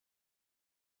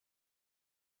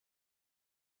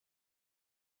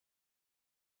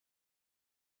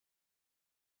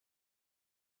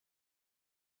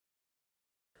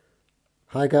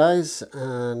Hi guys,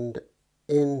 and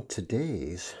in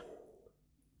today's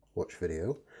watch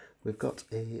video we've got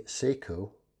a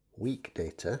Seiko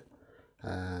Weekdater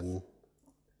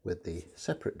with the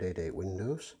separate day-date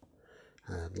windows,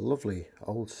 lovely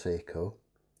old Seiko,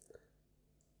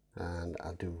 and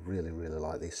I do really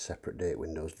like these separate date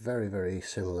windows. Very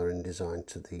similar in design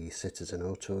to the Citizen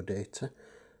Auto Data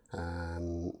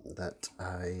that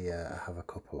I have a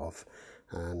couple of,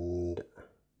 and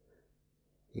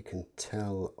you can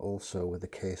tell also with the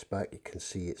case back, you can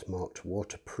see it's marked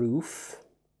waterproof,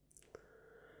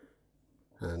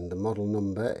 and the model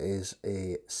number is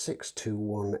a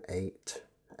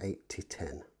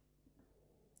 6218-8010.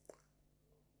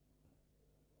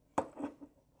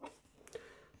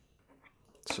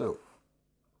 So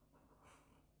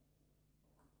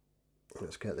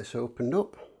let's get this opened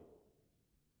up.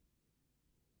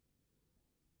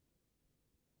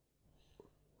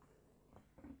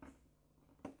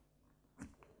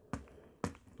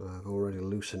 I've already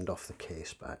loosened off the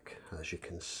case back, as you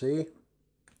can see.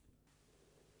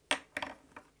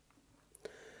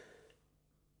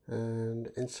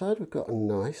 And inside we've got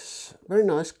a very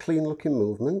nice clean looking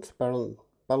movement.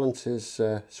 Balance is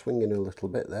swinging a little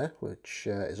bit there, which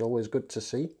is always good to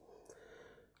see.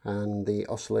 And the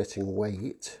oscillating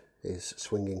weight is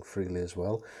swinging freely as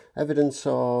well. Evidence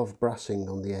of brassing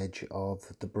on the edge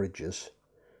of the bridges,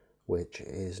 which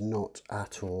is not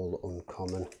at all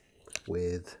uncommon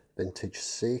with vintage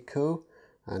Seiko,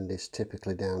 and is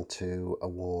typically down to a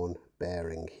worn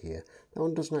bearing here. That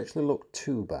one doesn't actually look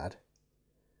too bad,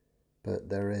 but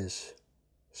there is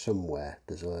somewhere,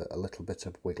 there's a little bit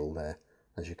of wiggle there,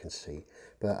 as you can see.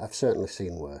 But I've certainly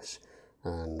seen worse,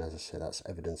 and as I say, that's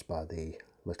evidenced by the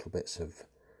little bits of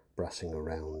brassing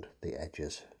around the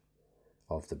edges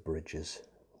of the bridges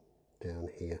down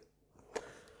here.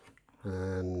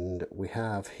 And we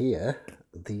have here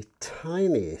the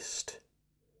tiniest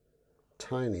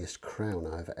crown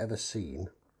I've ever seen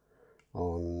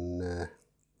on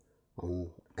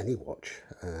any watch,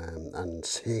 and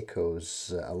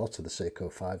Seiko's, a lot of the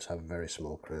Seiko 5s have very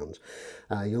small crowns.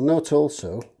 You'll note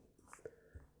also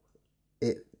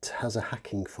it has a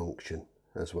hacking function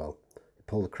as well. You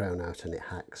pull the crown out and it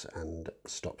hacks and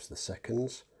stops the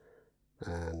seconds,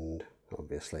 and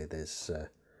obviously there's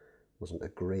wasn't a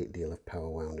great deal of power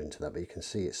wound into that, but you can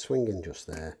see it's swinging just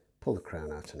there. Pull the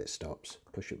crown out and it stops,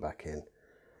 push it back in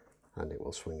and it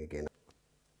will swing again.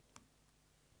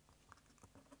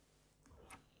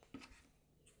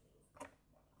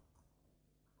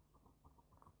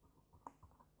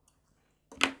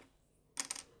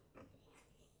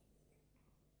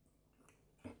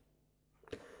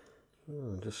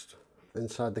 Just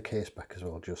inside the case back as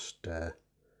well, just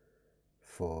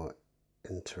for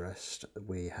interest,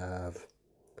 we have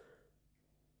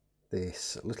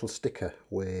this little sticker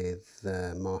with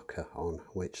the marker on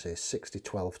which says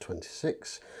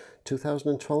 601226,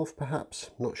 2012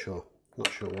 perhaps, not sure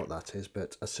what that is,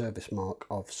 but a service mark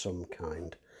of some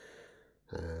kind.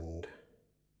 And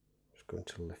I'm just going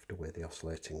to lift away the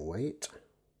oscillating weight.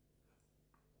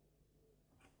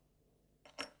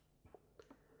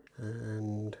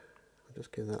 And I'll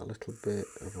just give that a little bit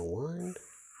of a wind.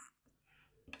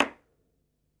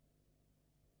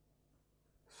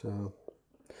 So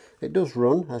it does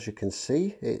run, as you can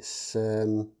see. It's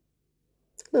a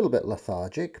little bit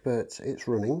lethargic, but it's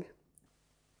running.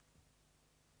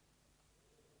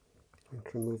 I'm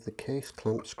going to remove the case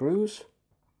clamp screws,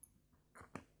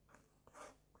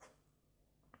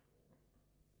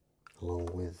 along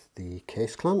with the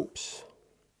case clamps.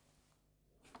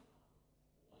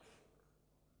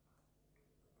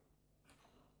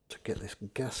 To get this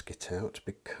gasket out,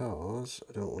 because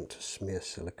I don't want to smear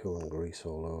silicone grease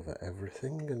all over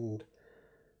everything, and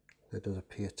there does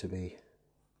appear to be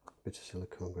a bit of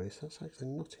silicone grease. That's actually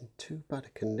not in too bad a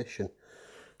condition.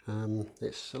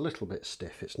 It's a little bit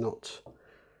stiff. It's not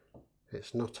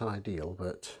ideal,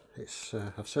 but it's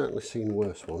I've certainly seen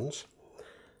worse ones,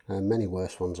 many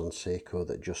worse ones on Seiko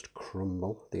that just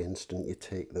crumble the instant you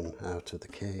take them out of the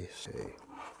case. Okay.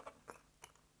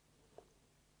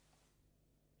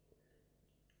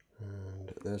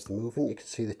 And there's the movement. You can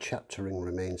see the chapter ring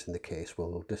remains in the case.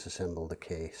 We'll disassemble the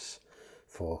case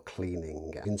for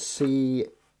cleaning. You can see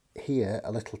here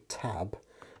a little tab.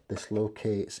 This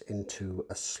locates into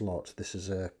a slot. This is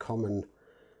a common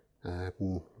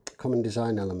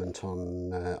design element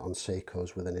on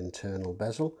Seikos with an internal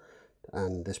bezel,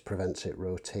 and this prevents it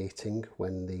rotating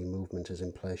when the movement is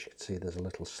in place. You can see there's a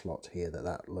little slot here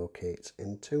that locates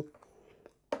into.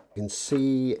 You can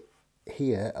see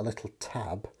here a little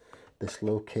tab. This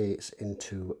locates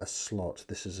into a slot.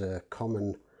 This is a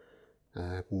common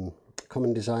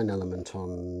common design element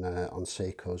on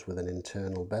Seikos with an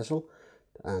internal bezel,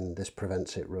 and this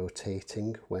prevents it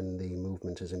rotating when the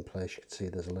movement is in place. You can see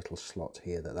there's a little slot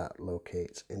here that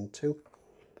locates into.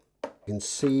 You can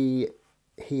see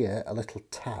here a little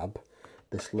tab.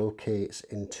 This locates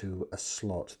into a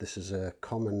slot. This is a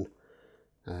common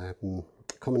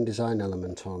design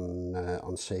element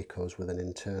on Seikos with an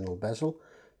internal bezel,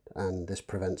 and this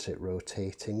prevents it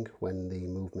rotating when the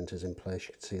movement is in place.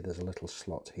 You can see there's a little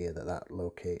slot here that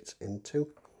locates into.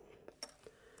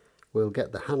 We'll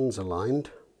get the hands aligned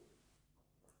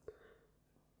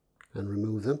and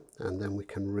remove them, and then we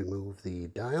can remove the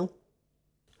dial.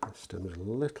 The stem's a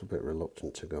little bit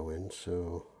reluctant to go in,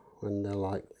 so when they're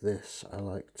like this, I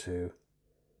like to,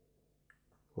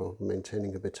 well,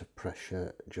 maintaining a bit of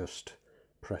pressure, just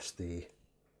press the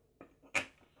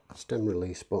stem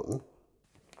release button.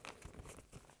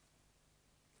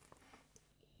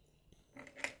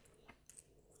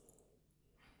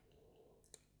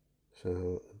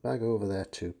 So the bag over there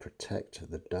to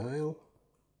protect the dial,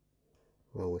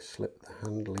 while we slip the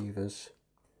hand levers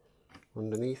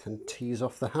underneath and tease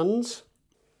off the hands.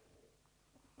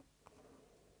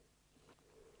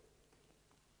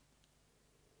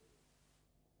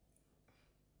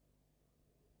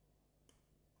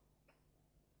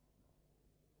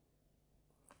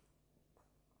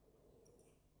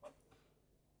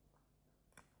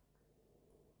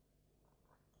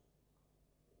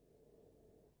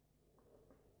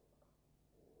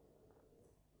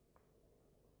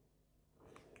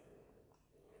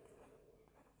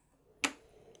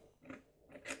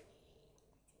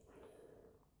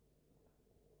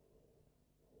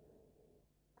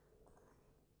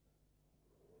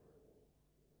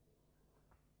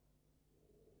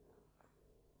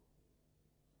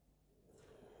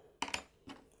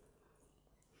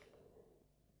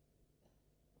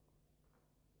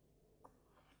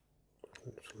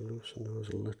 Let's loosen those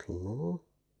a little more.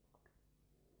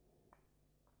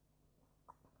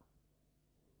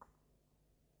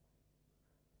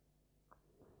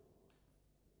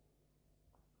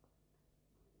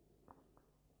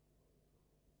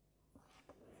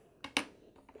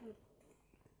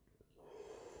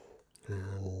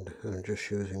 And I'm just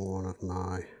using one of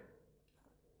my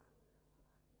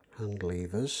hand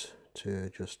levers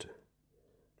to just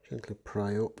gently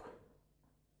pry up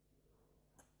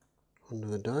under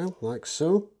the dial, like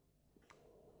so.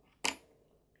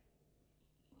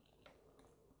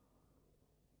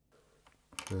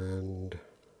 And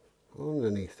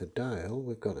underneath the dial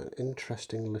we've got an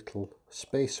interesting little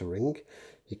spacer ring.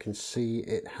 You can see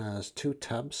it has two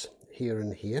tabs here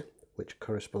and here, which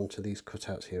correspond to these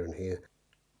cutouts here and here,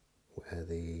 where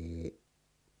the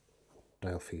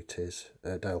dial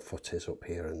foot is up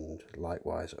here, and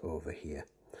likewise over here.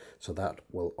 So that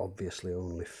will obviously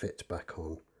only fit back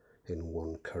on in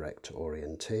one correct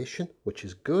orientation, which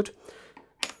is good.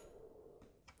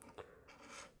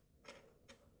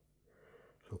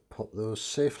 So pop those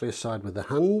safely aside with the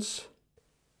hands.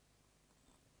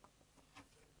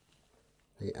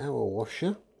 The hour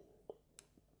washer,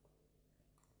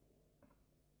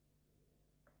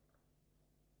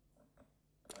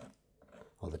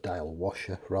 or the dial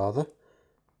washer rather,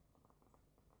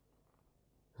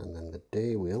 and then the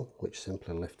day wheel, which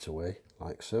simply lifts away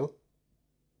like so.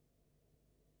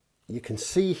 You can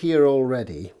see here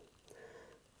already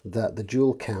that the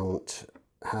jewel count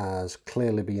has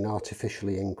clearly been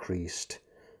artificially increased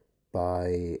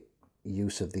by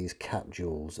use of these cap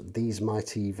jewels. These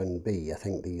might even be, I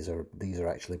think these are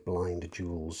actually blind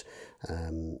jewels,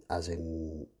 as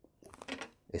in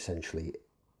essentially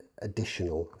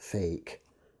additional fake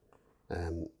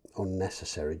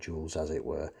unnecessary jewels, as it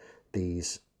were.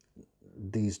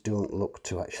 These don't look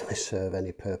to actually serve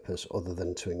any purpose other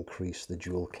than to increase the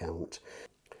jewel count.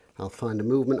 I'll find a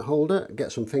movement holder,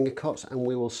 get some finger cuts, and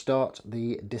we will start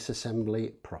the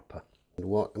disassembly proper. And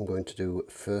what I'm going to do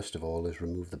first of all is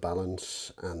remove the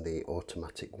balance and the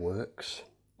automatic works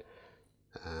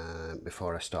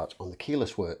before I start on the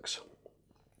keyless works,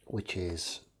 which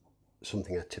is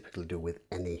something I typically do with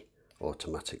any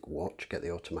automatic watch. Get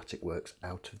the automatic works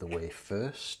out of the way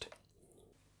first.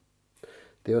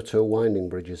 The auto winding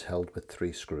bridge is held with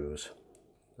 3 screws.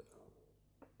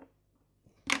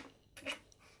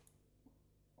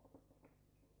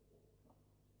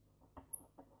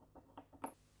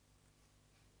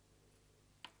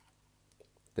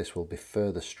 This will be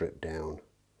further stripped down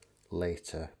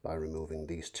later by removing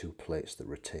these 2 plates that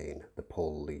retain the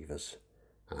pull levers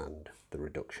and the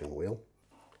reduction wheel.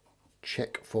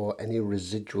 Check for any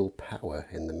residual power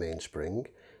in the mainspring.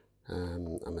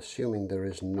 I'm assuming there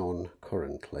is none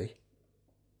currently,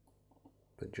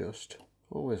 but just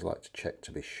always like to check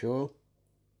to be sure.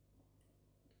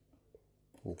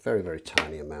 Very, very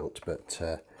tiny amount, but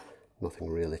nothing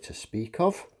really to speak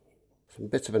of. Some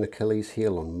bit of an Achilles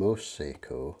heel on most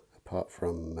Seiko, apart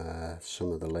from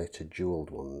some of the later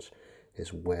jeweled ones,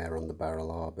 is wear on the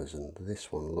barrel arbors, and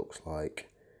this one looks like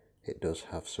it does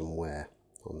have some wear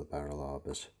on the barrel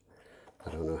arbors.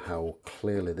 I don't know how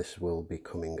clearly this will be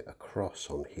coming across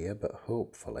on here, but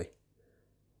hopefully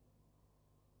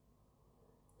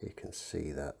you can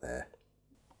see that there.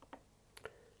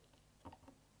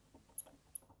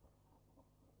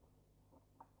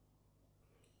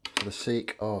 For the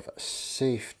sake of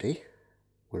safety,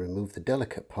 we remove the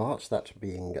delicate parts, that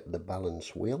being the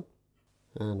balance wheel.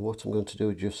 And what I'm going to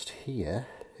do just here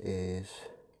is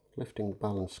lifting the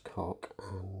balance cock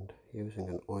and using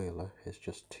an oiler is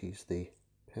just tease the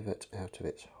pivot out of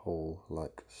its hole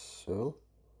like so,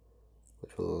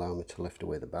 which will allow me to lift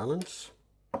away the balance.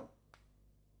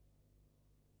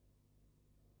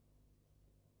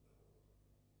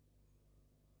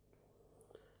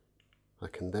 I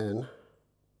can then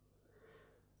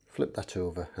flip that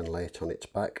over and lay it on its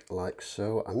back like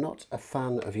so. I'm not a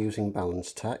fan of using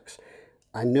balance tacks.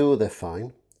 I know they're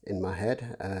fine in my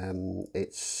head.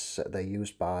 They're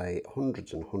used by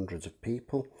hundreds and hundreds of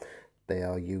people. They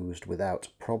are used without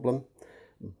problem,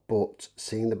 but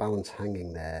seeing the balance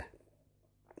hanging there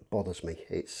bothers me.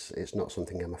 It's not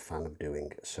something I'm a fan of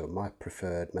doing. So my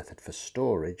preferred method for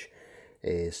storage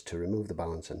is to remove the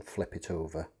balance and flip it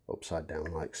over upside down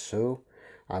like so.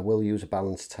 I will use a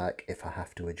balance tack if I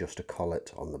have to adjust a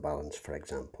collet on the balance, for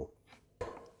example.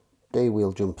 Day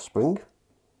wheel jumper spring,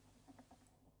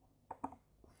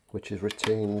 which is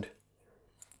retained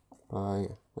by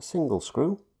a single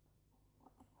screw,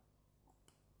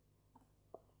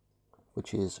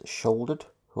 which is shouldered.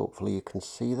 Hopefully you can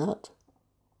see that.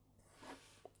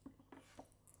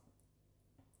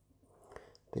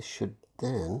 This should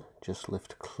then just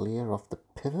lift clear off the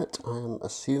pivot, I am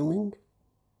assuming.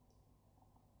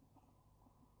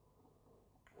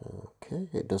 Okay,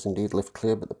 it does indeed lift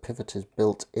clear, but the pivot is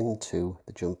built into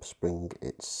the jumper spring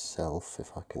itself.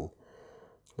 If I can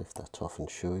lift that off and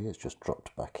show you, it's just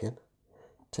dropped back in.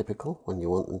 Typical, when you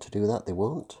want them to do that, they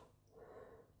won't.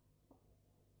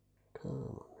 Come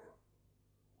on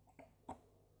now.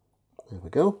 There we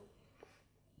go.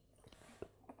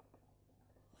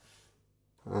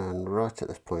 And right at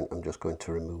this point, I'm just going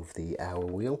to remove the hour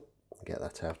wheel and get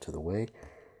that out of the way,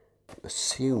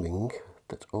 assuming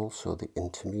that also the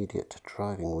intermediate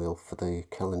driving wheel for the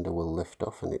calendar will lift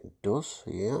off, and it does,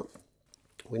 yeah.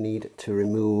 We need to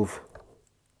remove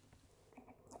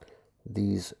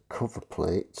these cover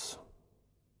plates.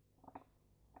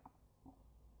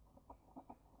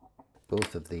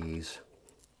 Both of these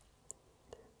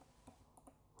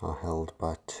are held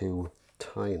by two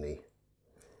tiny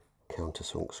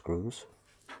countersunk screws.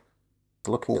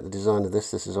 Looking at the design of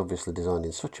this is obviously designed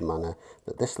in such a manner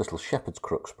that this little shepherd's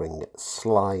crook spring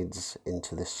slides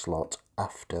into this slot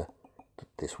after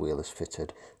this wheel is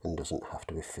fitted and doesn't have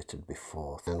to be fitted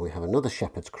before. And we have another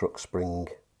shepherd's crook spring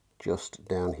just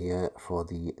down here for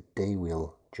the day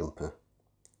wheel jumper,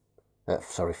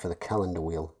 for the calendar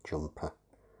wheel jumper.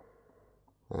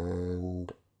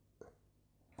 And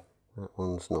that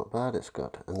one's not bad, it's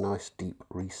got a nice deep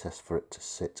recess for it to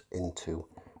sit into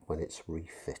when it's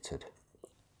refitted.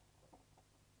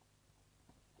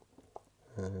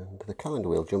 And the calendar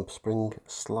wheel jumper spring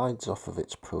slides off of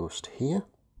its post here.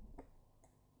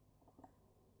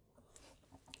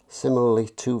 Similarly,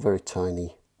 two very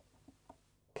tiny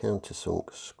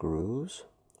countersunk screws,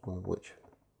 one of which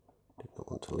did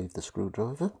not want to leave the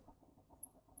screwdriver.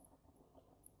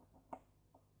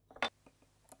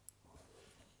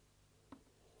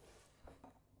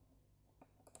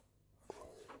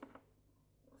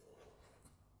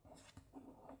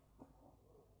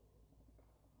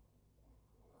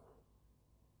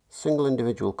 Single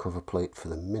individual cover plate for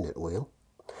the minute wheel,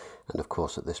 and of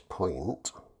course at this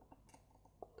point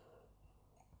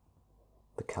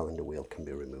the calendar wheel can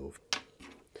be removed.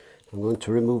 I'm going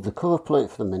to remove the cover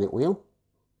plate for the minute wheel.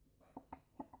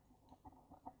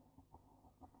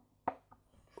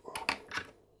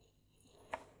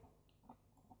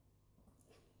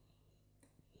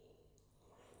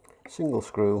 Single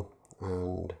screw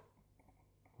and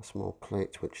a small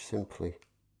plate which simply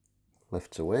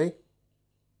lifts away,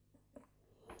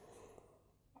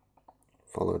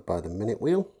 followed by the minute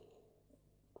wheel,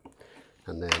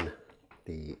 and then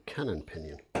the cannon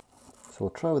pinion. So we'll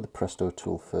try with the Presto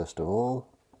tool first of all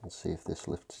and see if this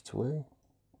lifts it away.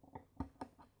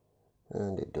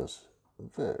 And it does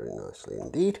very nicely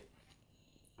indeed.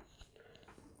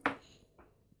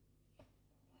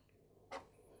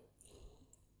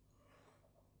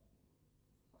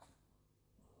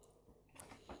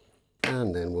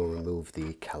 And remove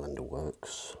the calendar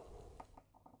works.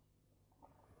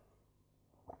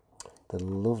 The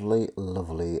lovely,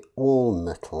 lovely all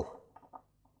metal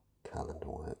calendar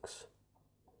works.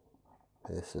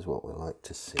 This is what we like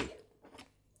to see.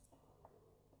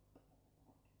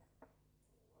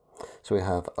 So we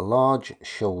have a large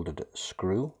shouldered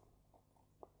screw.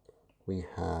 We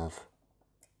have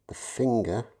the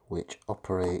finger which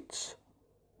operates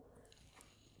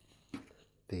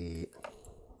the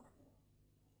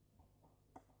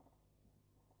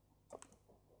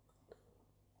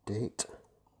date,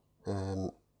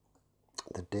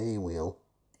 the day wheel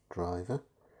driver,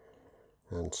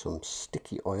 and some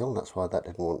sticky oil. That's why that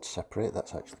didn't want to separate.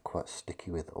 That's actually quite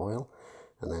sticky with oil.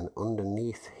 And then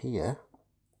underneath here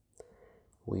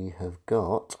we have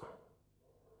got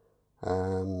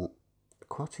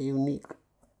quite a unique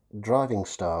driving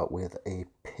star with a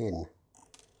pin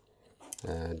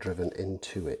driven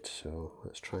into it. So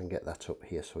let's try and get that up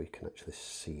here so you can actually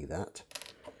see that.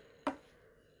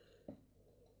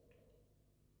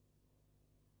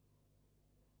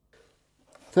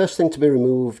 First thing to be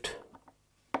removed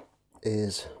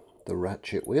is the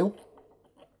ratchet wheel.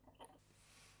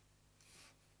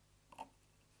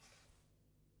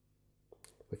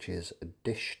 Which is a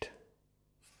dished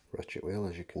ratchet wheel,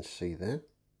 as you can see there.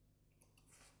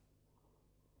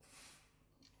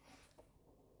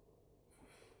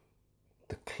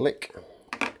 The click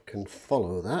can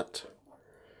follow that,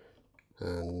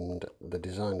 and the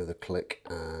design of the click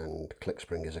and click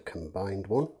spring is a combined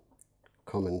one,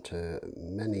 common to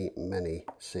many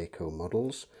Seiko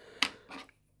models.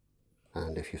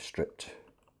 And if you've stripped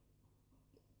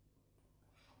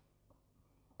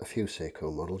a few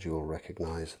Seiko models, you will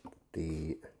recognise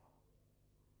the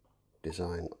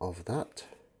design of that.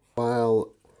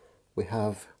 While we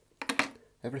have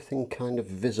everything kind of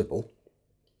visible,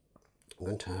 I'm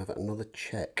going to have another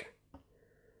check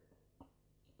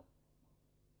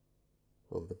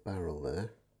of the barrel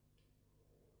there.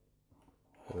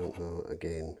 I don't know,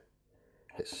 again,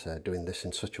 it's doing this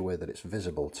in such a way that it's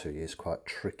visible to you is quite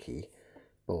tricky,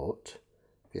 but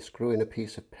if you screw in a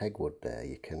piece of pegwood there,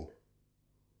 you can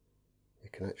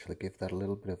actually give that a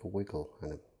little bit of a wiggle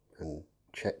and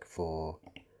check for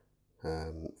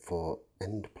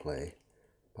end play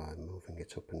by moving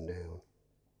it up and down.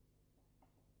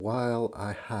 While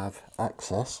I have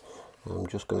access, I'm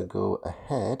just going to go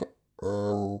ahead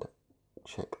and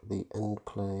check the end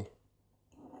play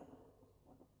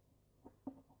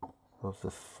of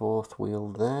the fourth wheel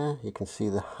there. You can see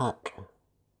the hack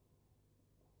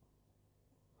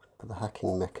for the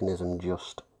hacking mechanism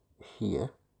just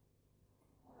here.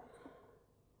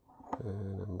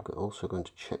 And I'm also going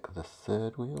to check the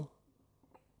third wheel.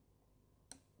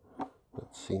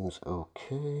 That seems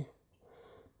okay.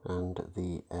 And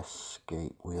the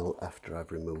escape wheel after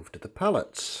I've removed the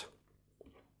pallets.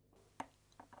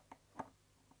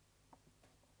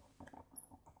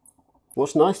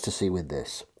 What's nice to see with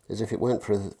this is if it weren't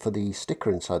for the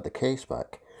sticker inside the case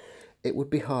back, it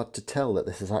would be hard to tell that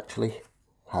this has actually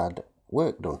had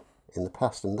work done in the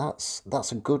past, and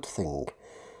that's a good thing.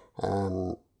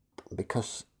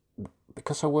 Because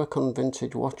I work on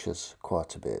vintage watches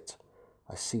quite a bit,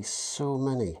 I see so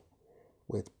many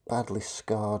with badly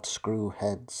scarred screw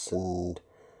heads and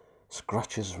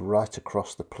scratches right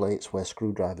across the plates where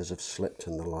screwdrivers have slipped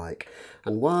and the like.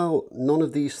 And while none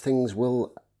of these things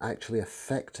will actually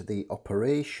affect the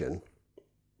operation,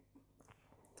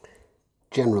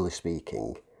 generally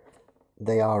speaking,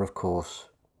 they are of course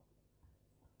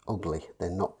ugly. They're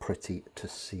not pretty to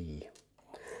see.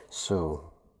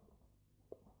 So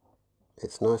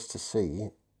it's nice to see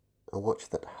a watch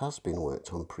that has been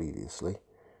worked on previously,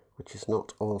 which is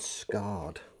not all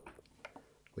scarred.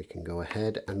 We can go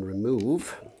ahead and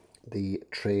remove the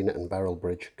train and barrel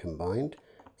bridge combined.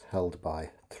 It's held by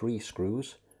 3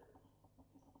 screws.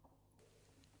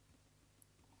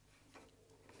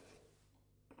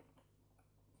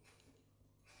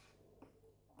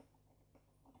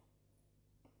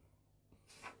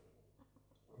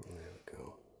 There we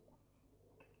go.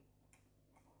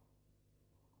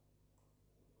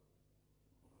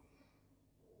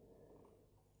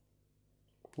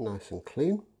 Nice and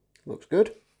clean, looks good.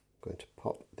 I'm going to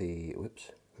pop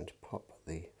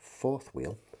the fourth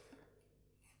wheel,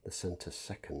 the center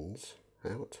seconds,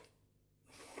 out.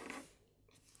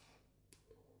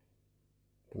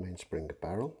 The mainspring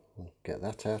barrel, and get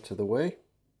that out of the way.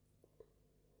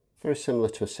 Very similar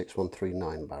to a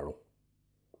 6139 barrel.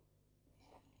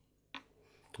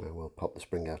 And we'll pop the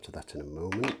spring out of that in a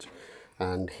moment.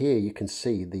 And here you can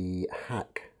see the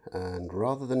hack, and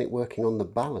rather than it working on the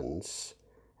balance,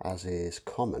 as is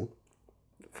common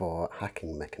for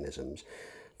hacking mechanisms,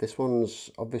 This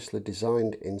one's obviously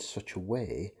designed in such a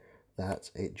way that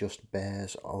it just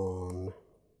bears on,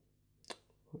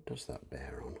 what does that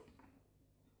bear on?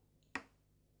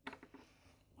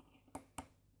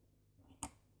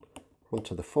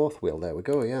 Onto the fourth wheel, there we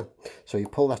go, yeah. So you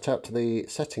pull that out to the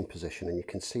setting position and you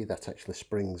can see that actually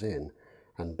springs in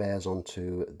and bears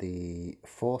onto the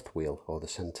fourth wheel, or the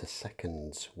centre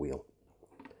seconds wheel,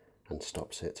 and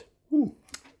stops it.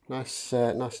 Nice,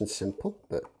 nice and simple,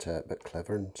 but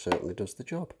clever, and certainly does the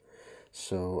job.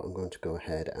 So I'm going to go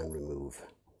ahead and remove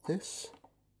this.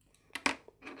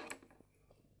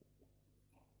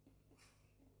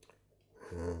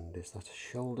 And is that a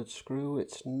shouldered screw?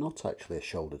 It's not actually a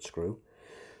shouldered screw.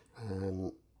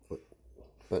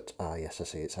 But yes, I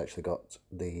see, it's actually got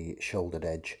the shouldered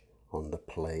edge on the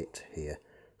plate here.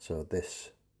 So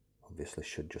this obviously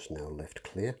should just now lift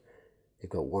clear.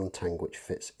 You've got one tang which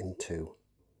fits into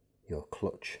your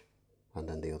clutch, and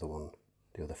then the other one,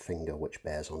 the other finger, which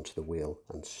bears onto the wheel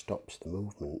and stops the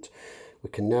movement. We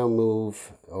can now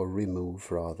move, or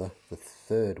remove rather, the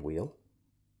third wheel.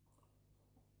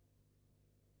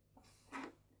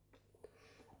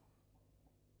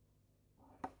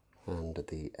 And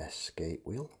the escape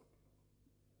wheel.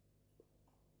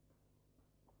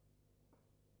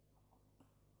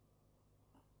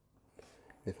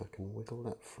 If I can wiggle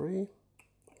that free.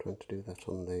 I'm trying to do that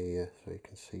on the, so you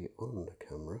can see on the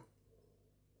camera.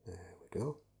 There we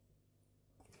go.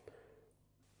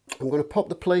 I'm going to pop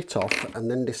the plate off and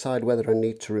then decide whether I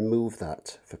need to remove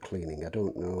that for cleaning. I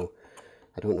don't know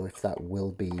if that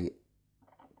will be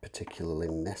particularly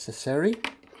necessary.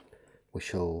 We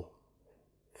shall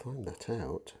find that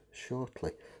out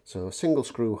shortly. So a single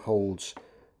screw holds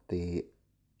the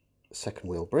second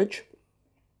wheel bridge.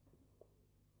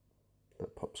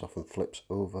 That pops off and flips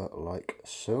over like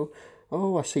so.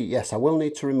 Oh, I see. Yes, I will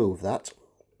need to remove that,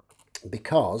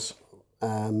 because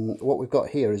what we've got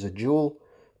here is a jewel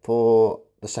for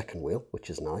the second wheel, which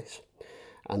is nice,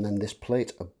 and then this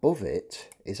plate above it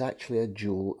is actually a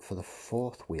jewel for the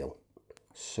fourth wheel.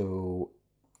 So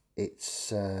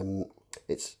it's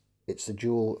a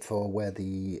jewel for where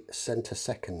the centre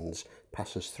seconds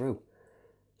passes through.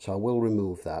 So I will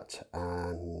remove that,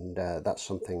 and that's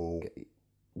something,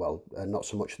 well, not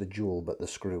so much the jewel, but the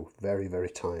screw, very, very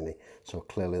tiny. So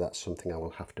clearly that's something I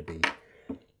will have to be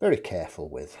very careful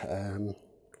with.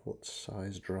 What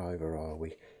size driver are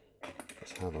we?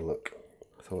 Let's have a look.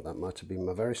 I thought that might have been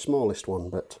my very smallest one,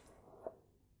 but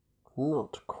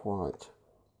not quite.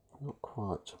 Not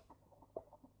quite.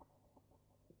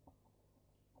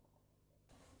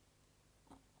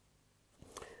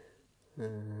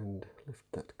 And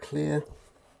lift that clear.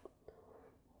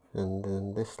 And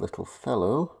then this little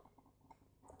fellow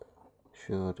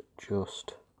should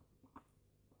just,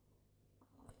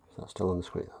 is that still on the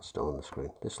screen? That's still on the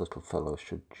screen. This little fellow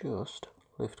should just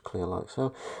lift clear like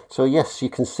so. So yes, you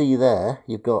can see there,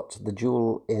 you've got the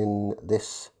jewel in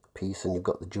this piece, and you've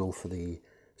got the jewel for the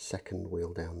second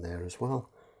wheel down there as well.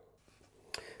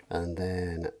 And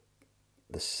then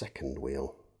the second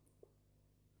wheel,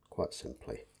 quite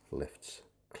simply, lifts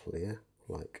clear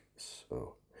like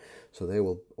so. So they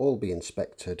will all be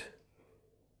inspected,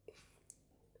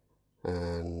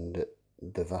 and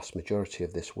the vast majority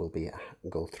of this will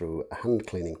go through a hand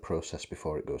cleaning process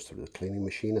before it goes through the cleaning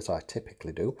machine, as I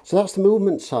typically do. So that's the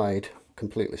movement side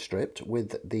completely stripped,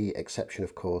 with the exception,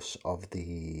 of course, of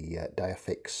the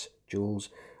Diafix jewels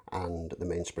and the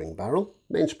mainspring barrel.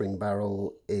 Mainspring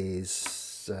barrel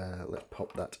is, let's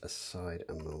pop that aside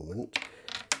a moment.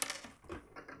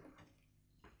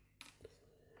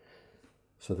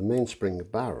 So the mainspring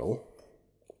barrel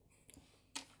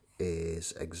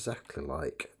is exactly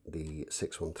like the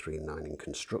 6139 in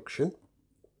construction.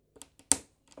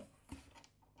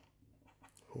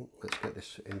 Oh, let's get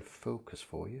this in focus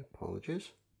for you,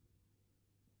 apologies.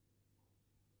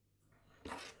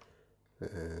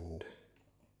 And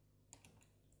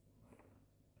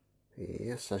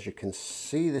yes, as you can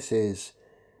see, this is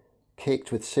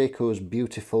caked with Seiko's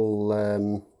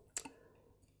beautiful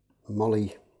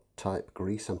moly type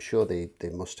grease. I'm sure they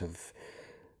must have,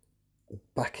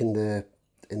 back in the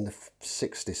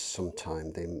 60s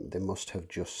sometime, they must have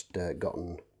just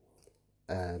gotten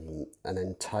an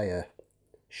entire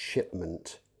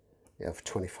shipment of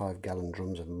 25-gallon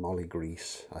drums of moly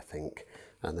grease, I think,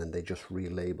 and then they just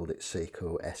relabeled it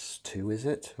Seiko S2, is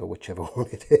it, or whichever one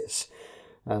it is,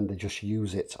 and they just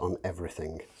use it on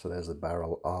everything. So there's the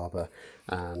barrel arbor,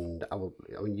 and I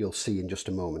mean, you'll see in just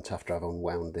a moment after I've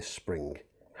unwound this spring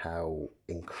how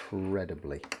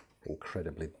incredibly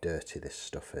dirty this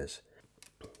stuff is.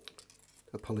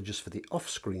 Apologies for the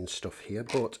off-screen stuff here,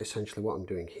 but essentially what I'm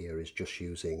doing here is just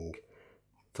using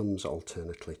thumbs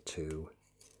alternately to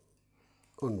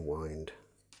unwind.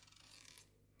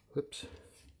 Whoops,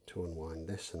 to unwind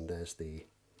this, and there's the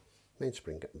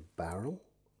mainspring barrel.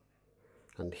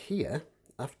 And here,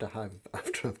 after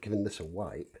I've given this a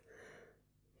wipe,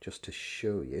 just to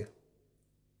show you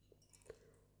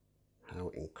how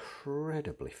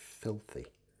incredibly filthy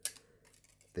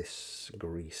this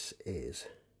grease is,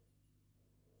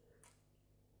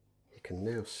 you can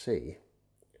now see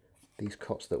these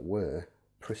cuts that were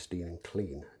pristine and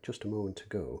clean just a moment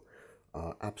ago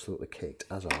are absolutely caked,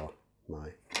 as are my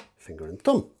finger and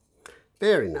thumb.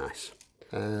 Very nice.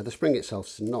 The spring itself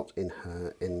is not in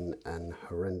an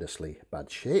horrendously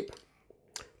bad shape,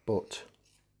 but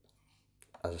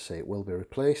as I say, it will be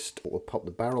replaced. We'll pop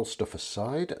the barrel stuff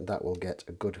aside. That will get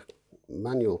a good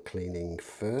manual cleaning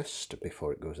first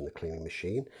before it goes in the cleaning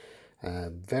machine.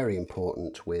 Very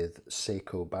important with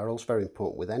Seiko barrels, very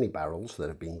important with any barrels that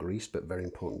have been greased, but very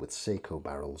important with Seiko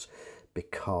barrels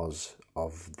because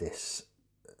of this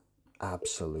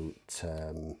absolute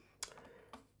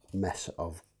mess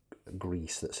of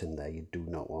grease that's in there. You do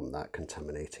not want that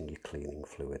contaminating your cleaning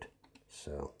fluid,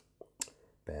 so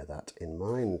bear that in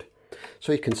mind.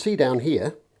 So you can see down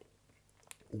here,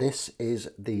 this is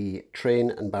the train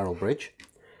and barrel bridge,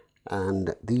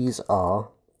 and these are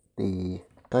the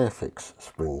Diafix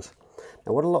springs.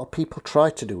 Now what a lot of people try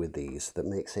to do with these that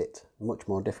makes it much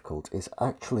more difficult is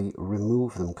actually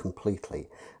remove them completely,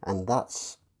 and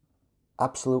that's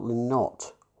absolutely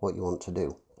not what you want to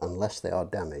do unless they are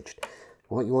damaged.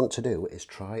 What you want to do is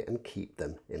try and keep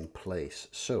them in place.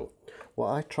 So what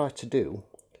I try to do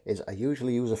is I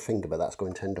usually use a finger, but that's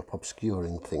going to end up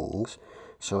obscuring things.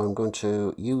 So I'm going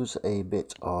to use a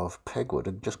bit of pegwood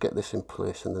and just get this in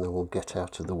place, and then I will get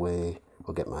out of the way,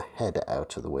 or get my head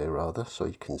out of the way rather, so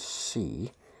you can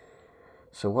see.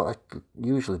 So what I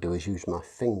usually do is use my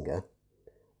finger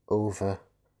over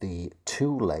the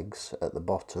two legs at the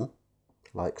bottom,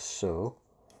 like so.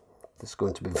 This is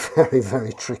going to be very,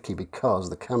 very tricky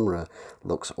because the camera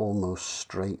looks almost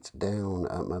straight down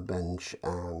at my bench,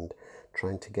 and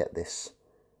trying to get this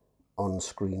on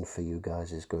screen for you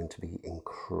guys is going to be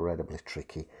incredibly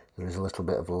tricky. There is a little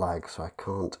bit of lag, so I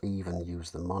can't even use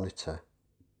the monitor.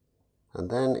 And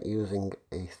then using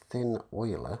a thin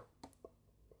oiler,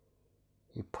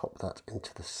 you pop that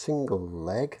into the single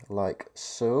leg like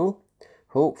so.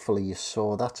 Hopefully you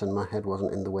saw that and my head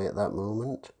wasn't in the way at that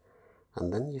moment.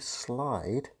 And then you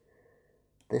slide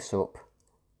this up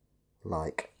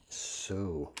like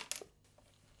so.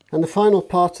 And the final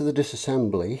part of the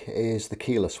disassembly is the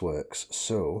keyless works.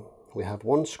 So we have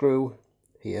one screw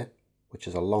here, which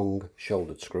is a long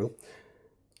shouldered screw.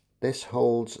 This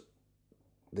holds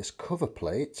this cover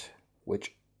plate,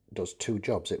 which does two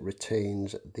jobs. It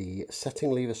retains the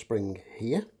setting lever spring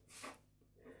here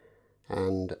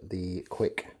and the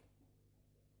quick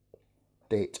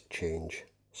date change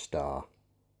star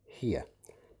here.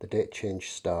 The date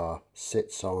change star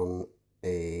sits on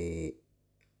a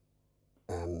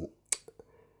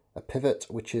pivot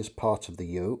which is part of the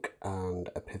yoke, and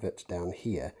a pivot down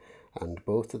here, and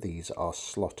both of these are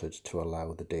slotted to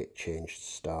allow the date change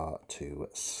star to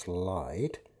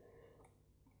slide.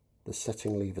 The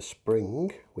setting lever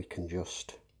spring we can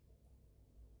just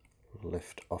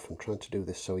lift off. I'm trying to do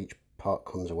this so each part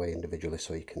comes away individually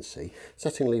so you can see.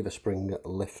 Setting lever spring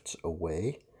lifts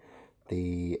away.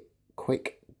 The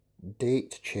quick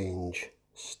date change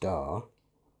star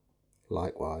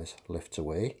likewise lifts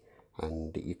away,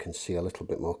 and you can see a little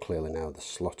bit more clearly now the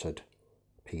slotted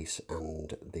piece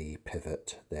and the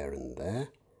pivot there and there.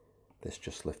 This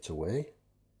just lifts away.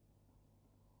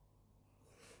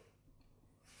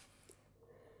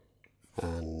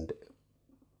 And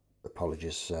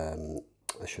apologies,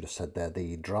 I should have said there,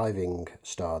 the driving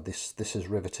star, this is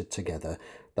riveted together.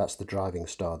 That's the driving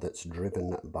star that's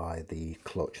driven by the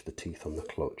clutch, the teeth on the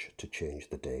clutch, to change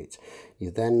the date.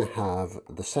 You then have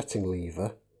the setting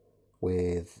lever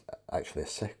with actually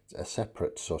a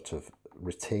separate sort of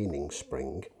retaining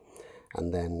spring,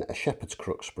 and then a shepherd's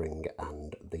crook spring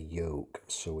and the yoke.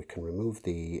 So we can remove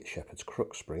the shepherd's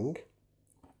crook spring,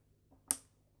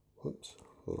 whoops,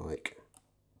 like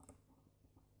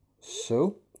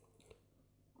so.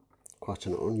 Quite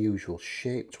an unusual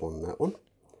shaped one, that one.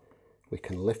 We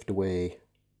can lift away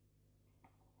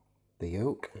the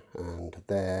yoke, and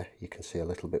there you can see a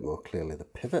little bit more clearly the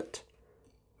pivot.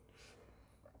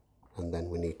 And then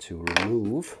we need to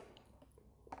remove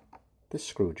this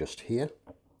screw just here.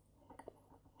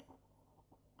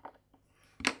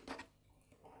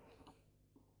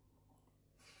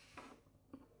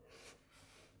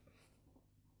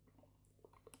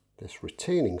 This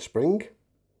retaining spring,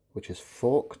 which is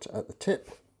forked at the tip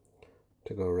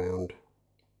to go around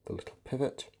the little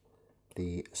pivot,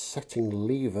 the setting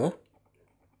lever,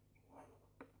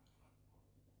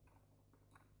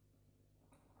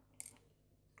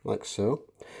 like so.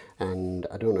 And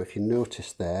I don't know if you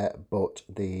noticed there, but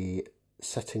the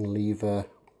setting lever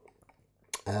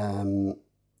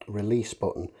release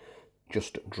button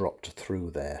just dropped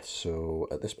through there. So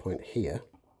at this point here,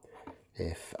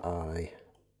 if I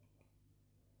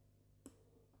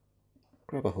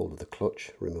grab a hold of the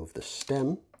clutch, remove the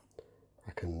stem,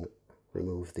 I can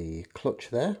remove the clutch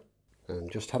there.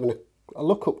 And just having a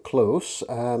look up close,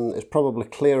 it's probably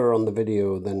clearer on the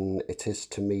video than it is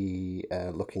to me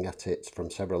looking at it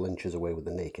from several inches away with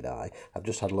the naked eye. I've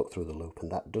just had a look through the loop,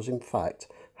 and that does in fact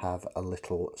have a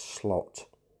little slot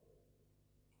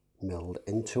milled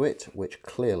into it, which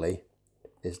clearly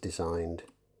is designed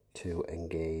to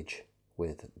engage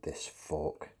with this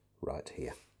fork right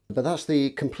here. But that's the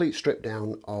complete strip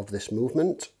down of this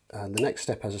movement. And the next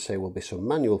step, as I say, will be some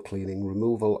manual cleaning,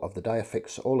 removal of the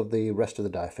diafix, all of the rest of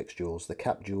the diafix jewels, the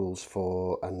cap jewels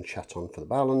and chaton for the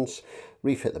balance,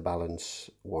 refit the balance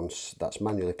once that's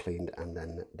manually cleaned, and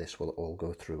then this will all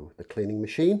go through the cleaning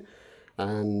machine.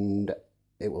 And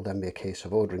it will then be a case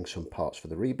of ordering some parts for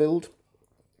the rebuild,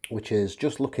 which is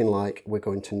just looking like we're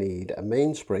going to need a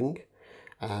mainspring,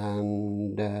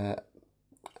 and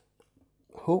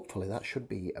hopefully that should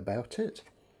be about it.